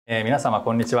皆様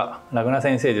こんにちは。ラグナ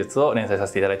占星術を連載さ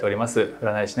せていただいております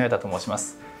占い師のYATAと申しま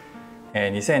す。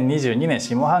2022年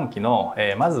下半期の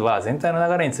まずは全体の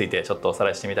流れについてちょっとおさ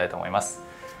らいしてみたいと思います。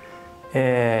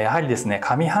やはりですね、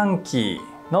上半期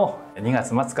の2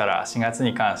月末から4月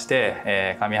に関し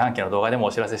て、上半期の動画でも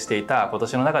お知らせしていた今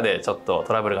年の中でちょっと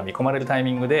トラブルが見込まれるタイ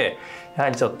ミングでやは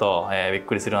りちょっと、びっ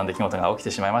くりするような出来事が起き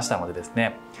てしまいましたのでです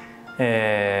ね、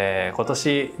今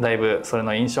年だいぶそれ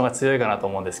の印象が強いかなと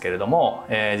思うんですけれども、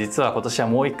実は今年は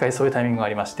もう一回そういうタイミングがあ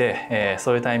りまして、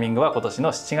そういうタイミングは今年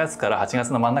の7月から8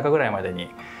月の真ん中ぐらいまで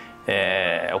に、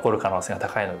起こる可能性が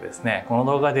高いのでですね、この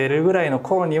動画が出るぐらいの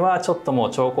頃にはちょっともう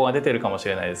兆候が出てるかもし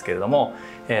れないですけれども、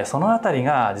そのあたり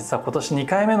が実は今年2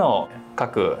回目の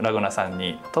各ラグナさん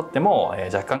にとっても、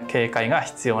若干警戒が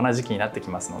必要な時期になって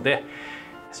きますので、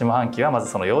下半期はま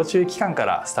ずその要注意期間か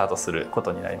らスタートするこ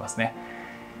とになりますね。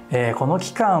この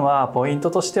期間はポイン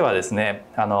トとしてはですね、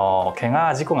怪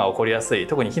我事故が起こりやすい、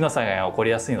特に火の災害が起こ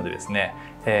りやすいのでですね、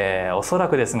おそら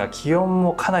くですが気温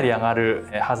もかなり上がる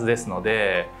はずですの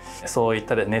で、そういっ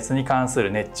た熱に関す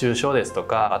る熱中症ですと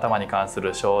か頭に関す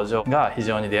る症状が非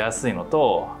常に出やすいの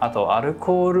と、あとアル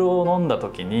コールを飲んだ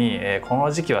時にこ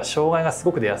の時期は障害がす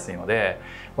ごく出やすいので、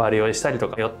悪酔いしたりと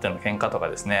か酔っての喧嘩とか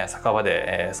ですね、酒場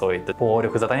でそういった暴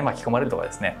力沙汰に巻き込まれるとか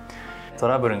ですね、ト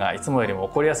ラブルがいつもよりも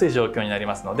起こりやすい状況になり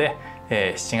ますので、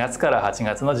7月から8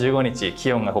月の15日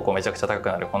気温がここめちゃくちゃ高く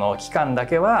なるこの期間だ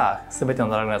けは全ての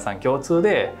ラグナさん共通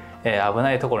で、危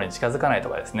ないところに近づかないと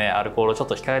かですね、アルコールをちょっ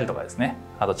と控えるとかですね、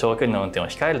あと長距離の運転を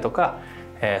控えるとか、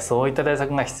そういった対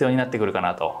策が必要になってくるか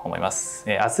なと思います。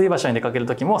暑い場所に出かける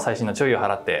時も細心の注意を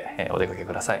払って、お出かけ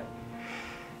ください。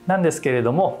なんですけれ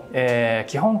ども、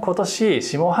基本今年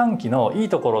下半期のいい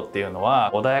ところっていうの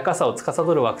は穏やかさを司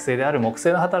る惑星である木星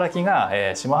の働きが、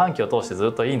下半期を通してず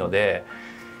っといいので、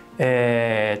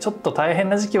ちょっと大変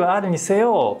な時期はあるにせ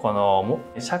よ、この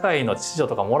社会の秩序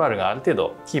とかモラルがある程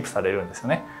度キープされるんですよ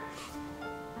ね。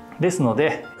ですの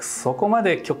でそこま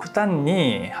で極端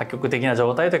に破局的な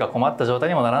状態というか困った状態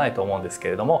にもならないと思うんですけ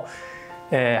れども、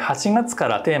8月か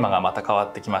らテーマがまた変わ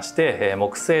ってきまして、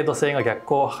木星土星が逆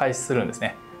行を開始するんです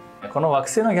ね。この惑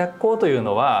星の逆行という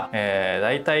のは、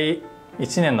だいたい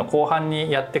1年の後半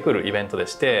にやってくるイベントで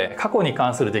して、過去に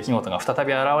関する出来事が再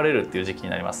び現れるっていう時期に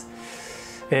なります。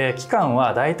期間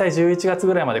はだいたい11月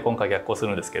ぐらいまで今回逆行す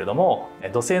るんですけれども、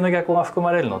土星の逆行が含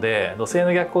まれるので、土星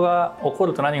の逆行が起こ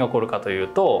ると何が起こるかという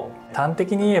と、端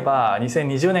的に言えば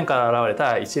2020年から現れ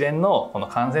た一連のこの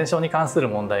感染症に関する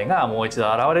問題がもう一度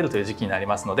現れるという時期になり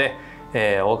ますので、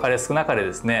多かれ少なかれ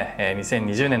ですね、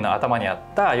2020年の頭にあっ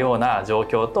たような状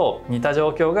況と似た状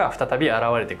況が再び現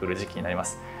れてくる時期になりま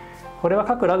す。これは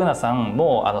各ラグナさん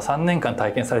も3年間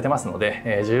体験されてますの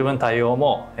で、十分対応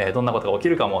もどんなことが起き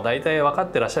るかも大体分かっ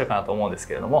てらっしゃるかなと思うんです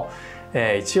けれども、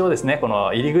一応ですね、こ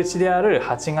の入り口である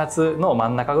8月の真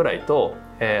ん中ぐらいと、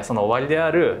その終わりで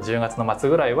ある10月の末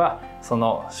ぐらいはそ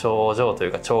の症状とい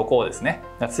うか兆候ですね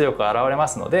が強く現れま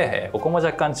すので、ここも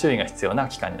若干注意が必要な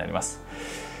期間になります。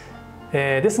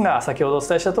ですが先ほどお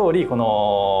伝えした通り、こ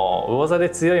の魚座で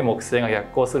強い木星が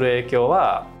逆行する影響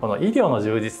はこの医療の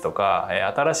充実とか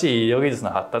新しい医療技術の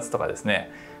発達とかです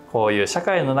ね、こういう社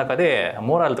会の中で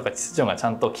モラルとか秩序がちゃ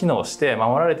んと機能して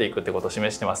守られていくってことを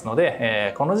示してますの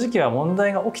で、この時期は問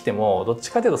題が起きてもどっち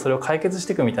かというとそれを解決し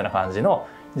ていくみたいな感じの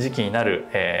時期になる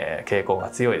傾向が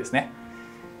強いですね。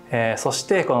そし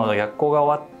てこの逆行が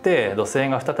終わって土星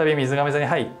が再び水亀座に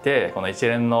入って、この一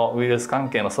連のウイルス関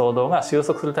係の騒動が収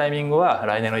束するタイミングは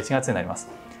来年の1月になります。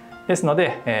ですの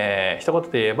で、一言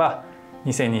で言えば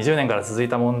2020年から続い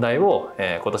た問題を、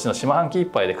今年の下半期いっ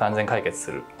ぱいで完全解決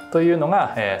するというの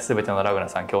が、全てのラグナ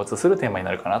さん共通するテーマに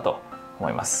なるかなと思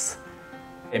います。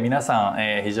皆さ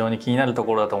ん、非常に気になると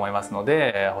ころだと思いますの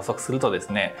で、補足するとで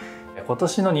すね、今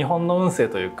年の日本の運勢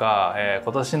というか、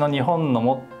今年の日本の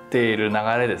持っている流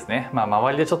れですね、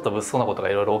周りでちょっと物騒なことが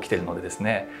いろいろ起きているのでです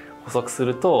ね、補足す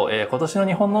ると、今年の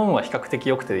日本の運は比較的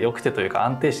良くてというか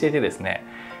安定していてですね、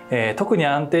特に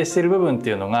安定している部分って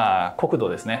いうのが国土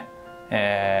ですね。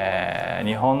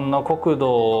日本の国土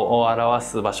を表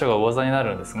す場所が魚座にな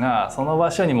るんですが、その場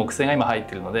所に木星が今入っ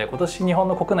ているので、今年日本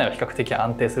の国内は比較的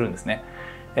安定するんですね。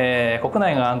国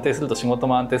内が安定すると仕事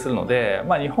も安定するので、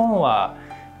日本は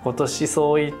今年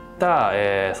そういった、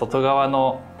外側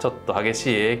のちょっと激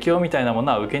しい影響みたいなも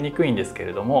のは受けにくいんですけ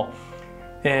れども、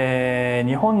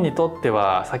日本にとって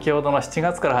は先ほどの7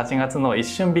月から8月の一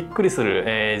瞬びっくりす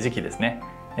る、時期ですね。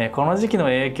この時期の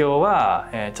影響は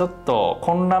ちょっと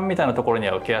混乱みたいなところに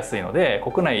は受けやすいので、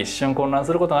国内一瞬混乱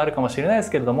することがあるかもしれないで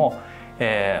すけれども、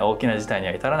大きな事態に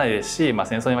は至らないですし、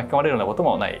戦争に巻き込まれるようなこと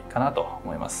もないかなと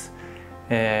思います。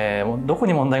どこ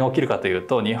に問題が起きるかという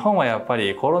と、日本はやっぱ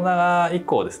りコロナ以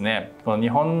降ですね、この日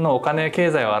本のお金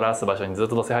経済を表す場所にずっ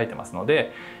と土星入ってますの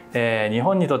で、日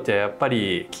本にとってはやっぱ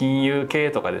り金融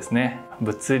系とかですね、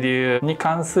物流に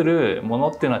関するもの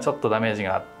っていうのはちょっとダメージ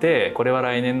があって、これは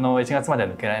来年の1月までは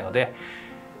抜けないので、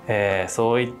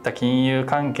そういった金融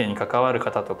関係に関わる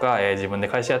方とか、自分で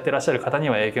会社やってらっしゃる方に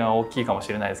は影響が大きいかも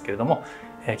しれないですけれども、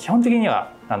基本的には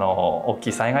大き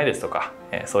い災害ですとか、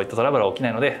そういったトラブルは起き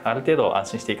ないので、ある程度安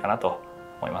心していいかなと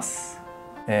思います。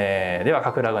では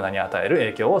各ラグナに与える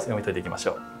影響を読み解いていきまし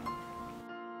ょう。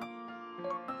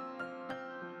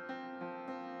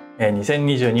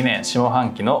2022年下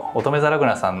半期の乙女座ラグ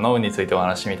ナさんの運についてお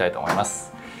話ししてみたいと思いま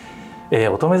す。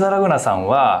乙女座ラグナさん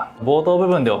は冒頭部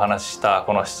分でお話しした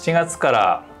この7月か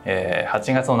ら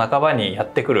8月の半ばにやっ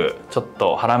てくるちょっ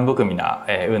と波乱含みな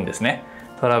運ですね。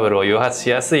トラブルを誘発し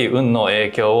やすい運の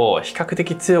影響を比較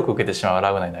的強く受けてしまう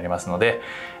ラグナになりますので、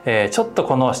ちょっと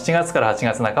この7月から8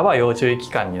月半ばは要注意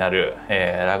期間になる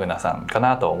ラグナさんか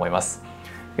なと思います。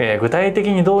具体的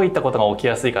にどういったことが起き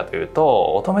やすいかという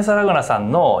と、乙女座ラグナさ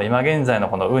んの今現在の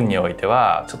この運において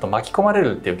はちょっと巻き込まれ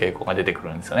るっていう傾向が出てく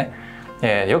るんですよね。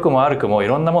良くも悪くもい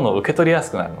ろんなものを受け取りや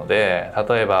すくなるので、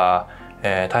例えば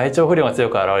体調不良が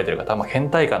強く現れている方は倦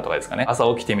怠感とかですかね、朝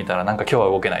起きてみたらなんか今日は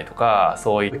動けないとか、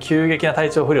そういう急激な体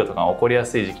調不良とかが起こりや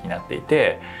すい時期になってい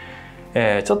て、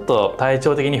ちょっと体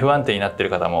調的に不安定になってい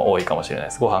る方も多いかもしれない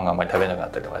です。ご飯があんまり食べなくな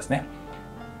ったりとかですね。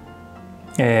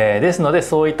ですので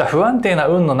そういった不安定な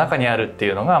運の中にあるって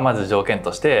いうのがまず条件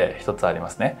として一つありま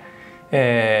すね。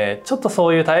ちょっと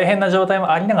そういう大変な状態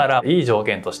もありながら、いい条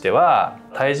件としては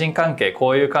対人関係、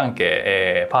交友関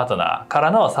係、パートナーか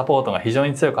らのサポートが非常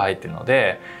に強く入っているの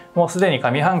で、もうすでに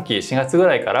上半期4月ぐ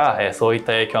らいから、そういっ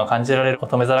た影響が感じられる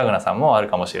乙女座ラグナさんもある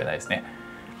かもしれないですね。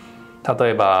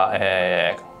例えば、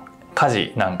家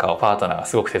事なんかをパートナーが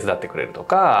すごく手伝ってくれると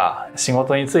か、仕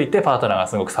事についてパートナーが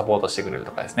すごくサポートしてくれる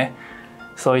とかですね。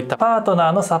そういったパートナ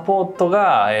ーのサポート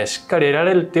がしっかり得ら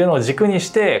れるっていうのを軸に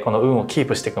してこの運をキー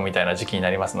プしていくみたいな時期に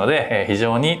なりますので、非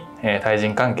常に対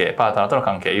人関係、パートナーとの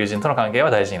関係、友人との関係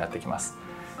は大事になってきます。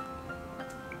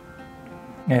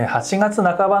8月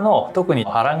半ばの特に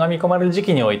波乱が見込まれる時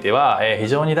期においては非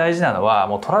常に大事なのは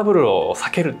もうトラブルを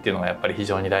避けるっていうのがやっぱり非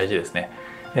常に大事ですね。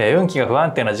運気が不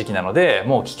安定な時期なので、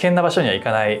もう危険な場所には行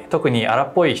かない、特に荒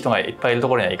っぽい人がいっぱいいると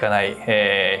ころには行かない、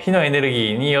火のエネルギ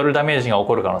ーによるダメージが起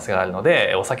こる可能性があるの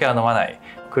で、お酒は飲まない、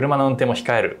車の運転も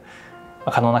控える、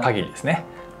可能な限りですね、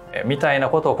みたいな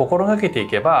ことを心がけてい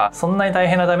けば、そんなに大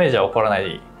変なダメージは起こらな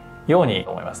いように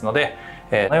思いますので、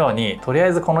このようにとりあ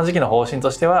えずこの時期の方針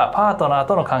としてはパートナー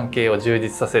との関係を充実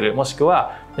させる、もしく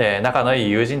は仲のいい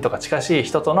友人とか近しい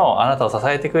人とのあなたを支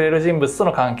えてくれる人物と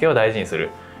の関係を大事にする。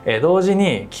同時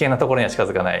に危険なところには近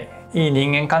づかない、いい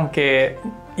人間関係、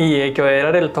いい影響を得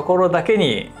られるところだけ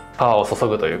にパワーを注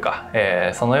ぐというか、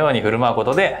そのように振る舞うこ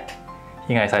とで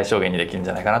被害最小限にできるん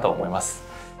じゃないかなと思います。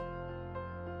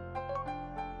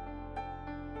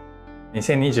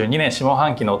2022年下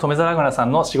半期の乙女座ラグナさ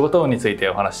んの仕事運について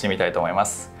お話ししてみたいと思いま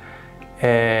す。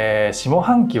下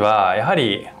半期はやは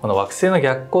りこの惑星の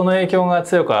逆行の影響が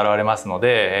強く現れますの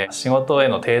で、仕事へ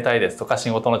の停滞ですとか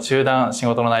仕事の中断、仕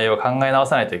事の内容を考え直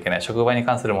さないといけない、職場に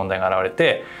関する問題が現れ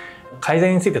て改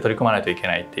善について取り組まないといけ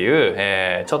ないって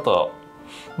いう、ちょっと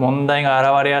問題が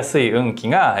現れやすい運気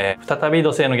が再び土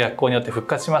星の逆行によって復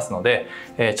活しますので、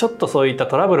ちょっとそういった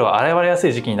トラブルは現れやす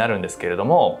い時期になるんですけれど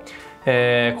も、こ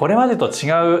れまでと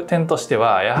違う点として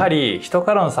はやはり人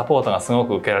からのサポートがすご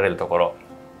く受けられるところ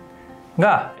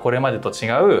がこれまでと違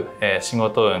う仕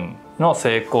事運の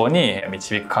成功に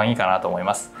導く鍵かなと思い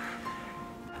ます。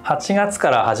8月か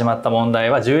ら始まった問題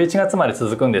は11月まで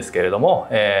続くんですけれども、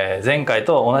前回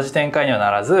と同じ展開にはな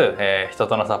らず、人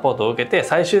とのサポートを受けて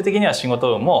最終的には仕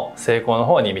事運も成功の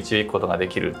方に導くことがで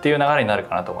きるっていう流れになる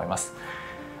かなと思います。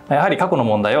やはり過去の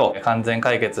問題を完全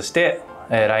解決して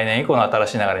来年以降の新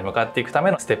しい流れに向かっていくため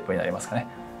のステップになりますかね。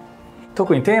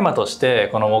特にテーマとして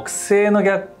この木星の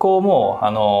逆行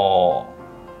も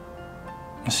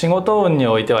仕事運に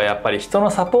おいてはやっぱり人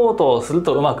のサポートをする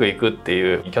とうまくいくって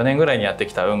いう去年ぐらいにやって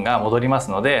きた運が戻りま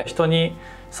すので、人に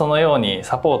そのように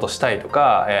サポートしたいと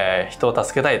か、人を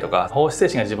助けたいとか奉仕精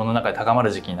神が自分の中で高ま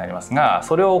る時期になりますが、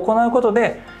それを行うこと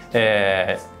で、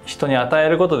人に与え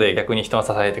ることで逆に人が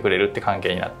支えてくれるって関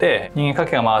係になって人間関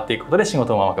係が回っていくことで仕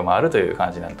事もうまく回るという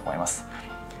感じになると思います。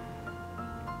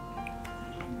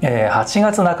8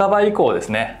月半ば以降です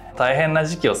ね、大変な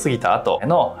時期を過ぎた後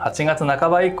の8月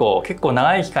半ば以降、結構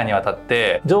長い期間にわたっ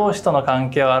て上司との関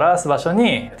係を表す場所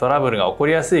にトラブルが起こ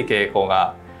りやすい傾向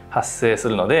が発生す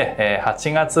るので、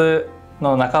8月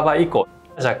の半ば以降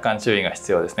若干注意が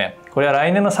必要ですね。これは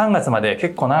来年の3月まで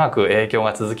結構長く影響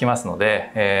が続きますの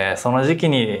で、その時期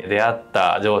に出会っ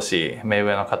た上司、目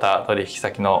上の方、取引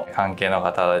先の関係の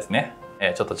方はですね、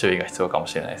ちょっと注意が必要かも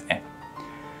しれないですね。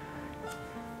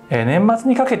年末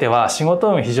にかけては仕事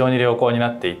運非常に良好にな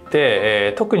っていっ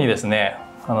て、特にですね、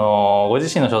ご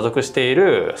自身の所属してい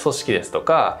る組織ですと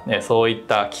か、そういっ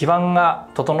た基盤が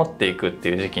整っていくって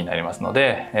いう時期になりますの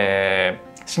で、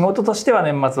仕事としては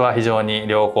年末は非常に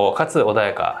良好かつ穏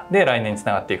やかで来年につ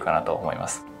ながっていくかなと思いま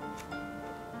す。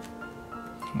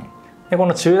でこ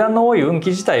の中断の多い運気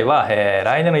自体は、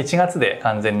来年の1月で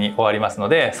完全に終わりますの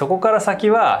で、そこから先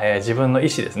は、自分の意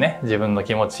思ですね、自分の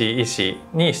気持ち意思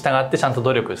に従ってちゃんと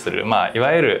努力する、い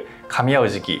わゆる噛み合う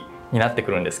時期になって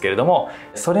くるんですけれども、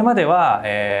それまでは、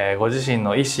ご自身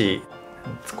の意思、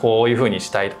こういうふうにし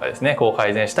たいとかですね、こう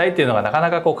改善したいっていうのがなかな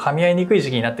か噛み合いにくい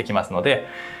時期になってきますので、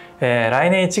来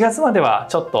年1月までは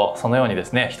ちょっとそのようにで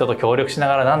すね、人と協力しな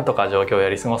がらなんとか状況をや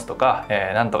り過ごすとか、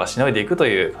なんとかしのいでいくと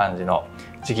いう感じの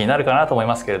時期になるかなと思い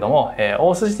ますけれども、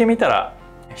大筋で見たら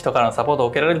人からのサポートを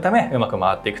受けられるためうまく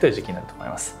回っていくという時期になると思い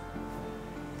ます。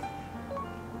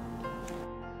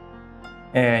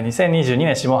2022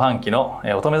年下半期の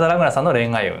乙女座ラグナさんの恋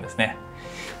愛運ですね。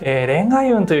恋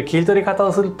愛運という切り取り方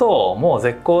をするともう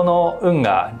絶好の運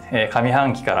が上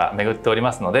半期から巡っており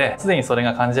ますので、すでにそれ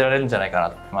が感じられるんじゃないかな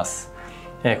と思います。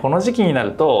この時期にな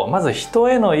るとまず人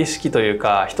への意識という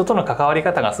か、人との関わり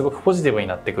方がすごくポジティブに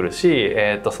なってくるし、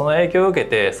その影響を受け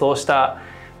てそうした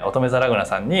乙女座ラグナ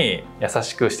さんに優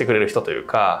しくしてくれる人という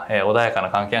か、穏やか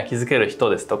な関係が築ける人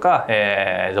ですとか、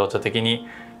情緒的に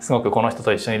すごくこの人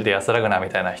と一緒にいると安らぐなみ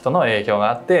たいな人の影響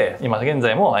があって、今現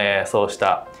在もそうし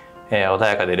た穏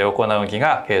やかで良好な運気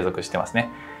が継続してますね。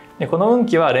でこの運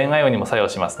気は恋愛運にも作用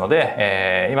しますの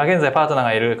で、今現在パートナー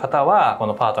がいる方はこ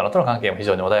のパートナーとの関係も非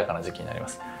常に穏やかな時期になりま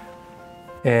す。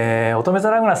乙女座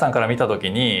ラグナさんから見た時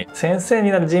に先生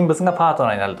になる人物がパート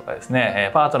ナーになるとかですね、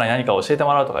パートナーに何か教えて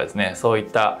もらうとかですね、そういっ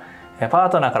たパー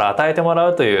トナーから与えてもら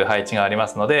うという配置がありま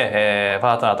すので、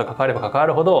パートナーと関われば関わ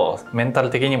るほどメンタル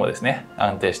的にもですね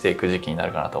安定していく時期にな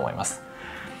るかなと思います。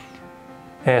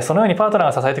そのようにパートナ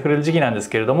ーが支えてくれる時期なんです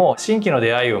けれども、新規の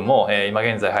出会い運も今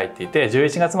現在入っていて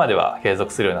11月までは継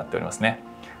続するようになっておりますね。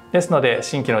ですので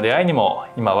新規の出会いにも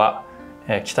今は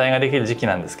期待ができる時期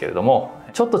なんですけれども、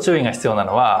ちょっと注意が必要な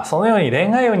のは、そのように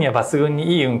恋愛運には抜群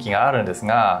にいい運気があるんです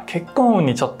が、結婚運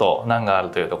にちょっと難がある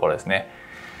というところですね。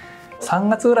3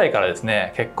月ぐらいからです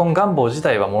ね、結婚願望自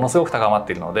体はものすごく高まっ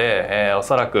ているので、お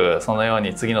そらくそのよう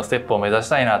に次のステップを目指し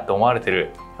たいなって思われている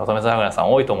乙女座ラグナさ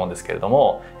ん多いと思うんですけれど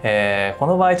も、こ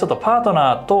の場合ちょっとパート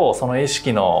ナーとその意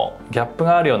識のギャップ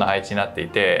があるような配置になってい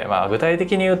て、具体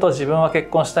的に言うと自分は結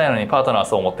婚したいのにパートナーは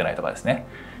そう思ってないとかですね、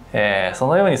そ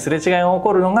のようにすれ違いが起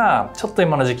こるのがちょっと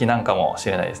今の時期なんかもし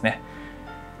れないですね。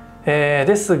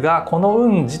ですがこの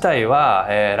運自体は、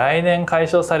来年解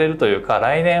消されるというか、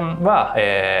来年は、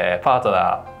パート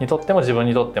ナーにとっても自分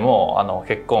にとっても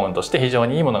結婚運として非常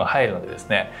にいいものが入るのでです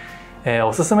ね、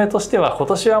おすすめとしては今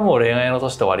年はもう恋愛の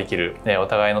年と割り切る、お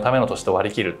互いのための年と割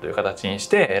り切るという形にし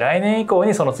て、来年以降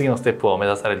にその次のステップを目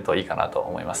指されるといいかなと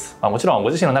思います。もちろんご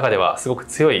自身の中ではすごく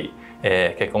強い、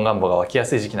結婚願望が湧きや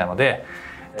すい時期なので、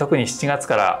特に7月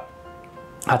から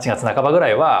8月半ばぐら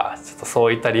いはちょっと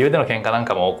そういった理由での喧嘩なん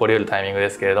かも起こり得るタイミングで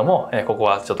すけれども、ここ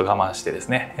はちょっと我慢してです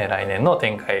ね、来年の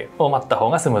展開を待った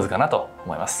方がスムーズかなと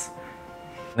思います。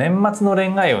年末の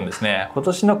恋愛運ですね。今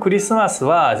年のクリスマス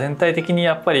は全体的に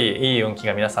やっぱりいい運気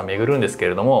が皆さん巡るんですけ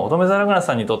れども、乙女座ラグナ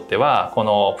さんにとってはこ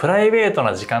のプライベート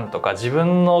な時間とか自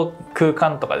分の空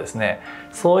間とかですね、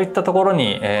そういったところ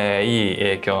に、いい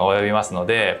影響が及びますの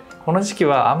で、この時期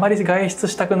はあんまり外出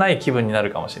したくない気分にな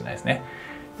るかもしれないですね。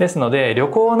ですので旅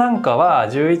行なんかは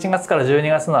11月から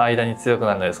12月の間に強く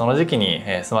なるので、その時期に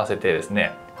済ませてです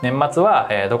ね、年末は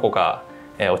どこか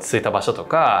落ち着いた場所と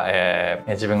か、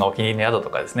自分がお気に入りの宿と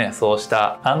かですね、そうし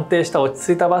た安定した落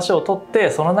ち着いた場所を取って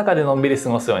その中でのんびり過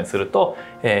ごすようにすると、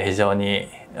非常に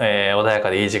穏やか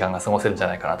でいい時間が過ごせるんじゃ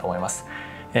ないかなと思います。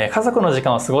家族の時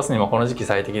間を過ごすにもこの時期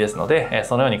最適ですので、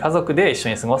そのように家族で一緒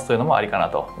に過ごすというのもありかな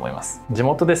と思います。地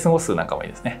元で過ごすなんかもいい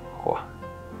ですね、ここは。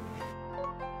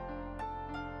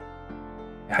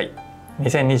はい、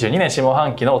2022年下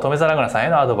半期の乙女座ラグナさんへ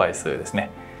のアドバイスですね。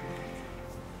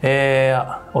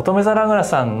乙女座ラグナ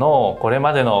さんのこれ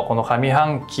までのこの上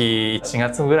半期1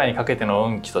月ぐらいにかけての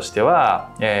運気として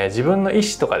は、自分の意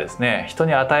思とかですね、人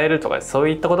に与えるとかそう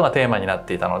いったことがテーマになっ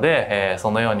ていたので、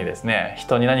そのようにですね、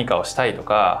人に何かをしたいと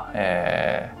か、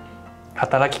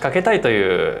働きかけたいと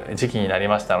いう時期になり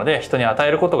ましたので、人に与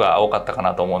えることが多かったか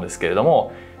なと思うんですけれど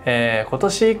も、今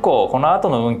年以降この後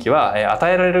の運気は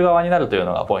与えられる側になるという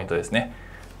のがポイントですね。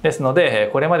ですので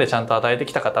これまでちゃんと与えて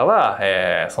きた方は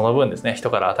その分ですね、人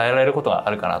から与えられることが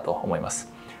あるかなと思いま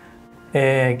す。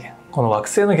この惑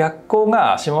星の逆行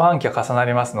が下半期が重な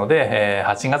りますので、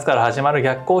8月から始まる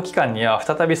逆行期間には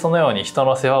再びそのように人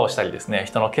の世話をしたりですね、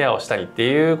人のケアをしたりって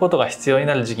いうことが必要に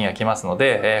なる時期が来ますの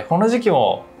で、この時期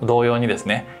も同様にです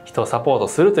ね、人をサポート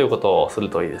するということをする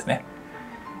といいですね。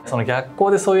その逆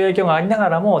行でそういう影響がありなが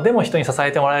らも、でも人に支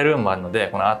えてもらえる運もあるので、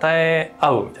この与え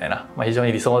合うみたいな、非常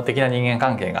に理想的な人間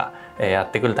関係がや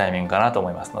ってくるタイミングかなと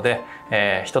思いますので、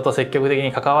人と積極的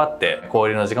に関わって交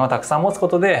流の時間をたくさん持つこ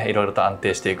とでいろいろと安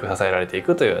定していく、支えられてい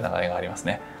くという流れがあります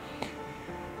ね。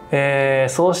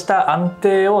そうした安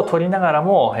定を取りながら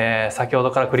も、先ほ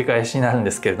どから繰り返しになるんで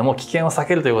すけれども、危険を避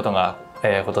けるということが、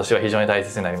今年は非常に大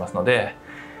切になりますので、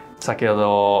先ほ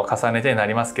ど重ねてにな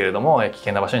りますけれども、危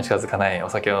険な場所に近づかない、お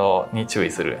酒に注意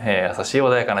する、優しい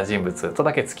穏やかな人物と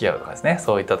だけ付き合うとかですね、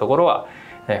そういったところは、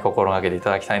心がけてい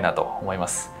ただきたいなと思いま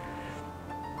す。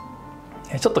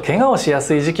ちょっと怪我をしや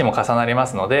すい時期も重なりま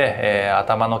すので、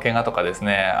頭の怪我とかです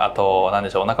ね、あと何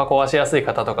でしょう、お腹壊しやすい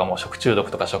方とかも食中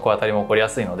毒とか食当たりも起こりや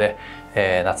すいので、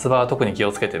夏場は特に気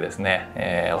をつけてです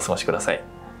ね、お過ごしください。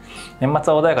年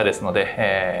末は穏やかですの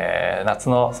で、夏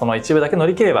のその一部だけ乗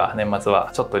り切れば年末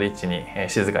はちょっとリッチに、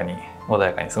静かに穏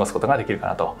やかに過ごすことができるか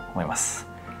なと思います。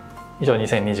以上、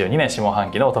2022年下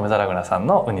半期の乙女座ラグナさん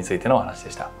の運についてのお話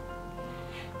でした。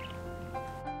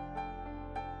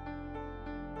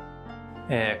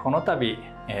この度、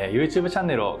YouTube チャン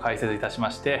ネルを開設いたし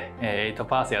まして、8th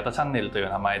YATAチャンネルという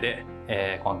名前で、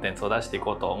コンテンツを出してい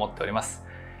こうと思っております。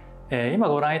今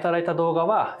ご覧いただいた動画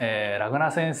は、ラグナ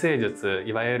占星術、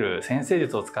いわゆる占星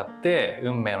術を使って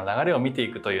運命の流れを見て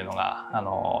いくというのが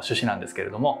趣旨なんですけれ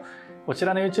ども、こち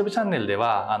らの YouTube チャンネルで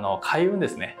は開運で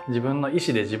すね、自分の意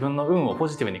思で自分の運をポ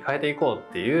ジティブに変えていこうっ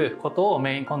ていうことを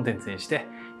メインコンテンツにして、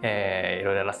い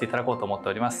ろいろやらせていただこうと思って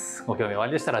おります。ご興味おあ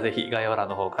りでしたらぜひ概要欄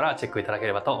の方からチェックいただけ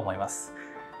ればと思います。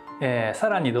さ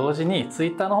らに同時に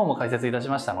Twitter の方も開設いたし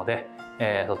ましたので、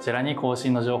そちらに更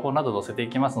新の情報など載せてい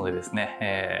きますのでです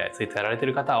ね、Twitter やられてい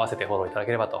る方は合わせてフォローいただ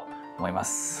ければと思いま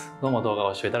す。どうも動画を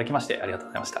ご視聴いただきましてありがとう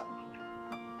ございました。